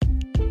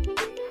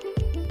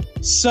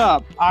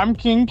Sup, I'm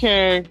King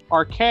K,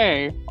 or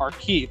K, or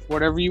Keith,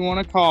 whatever you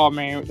want to call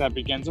me that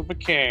begins with a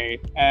K,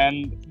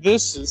 and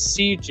this is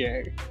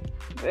CJ.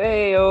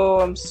 Hey,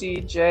 I'm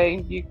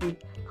CJ. You can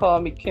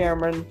call me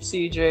Cameron,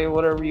 CJ,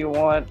 whatever you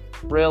want,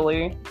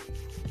 really.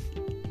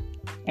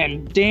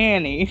 And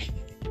Danny.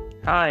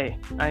 Hi,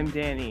 I'm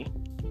Danny.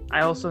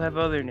 I also have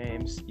other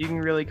names. You can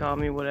really call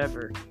me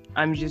whatever.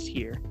 I'm just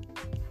here.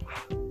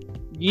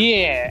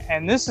 Yeah,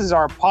 and this is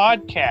our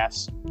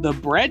podcast, the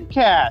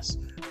Breadcast,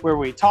 where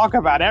we talk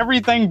about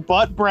everything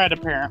but bread,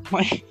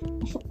 apparently.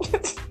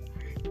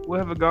 We'll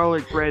have a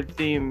garlic bread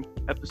theme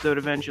episode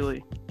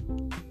eventually.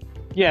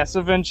 Yes,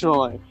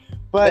 eventually.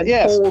 But And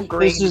yes, whole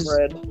grain this is...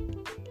 bread.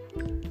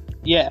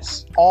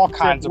 Yes, all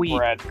kinds of wheat.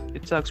 bread.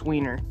 It sucks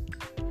wiener.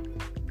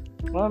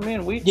 Well, I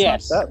mean, wheat's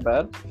Yes. not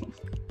that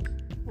bad.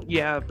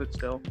 Yeah, but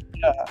still.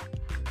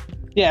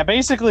 Yeah,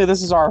 basically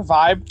this is our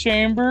vibe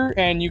chamber,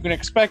 and you can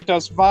expect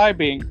us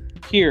vibing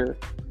here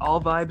All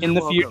vibes in are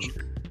the welcome.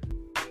 future.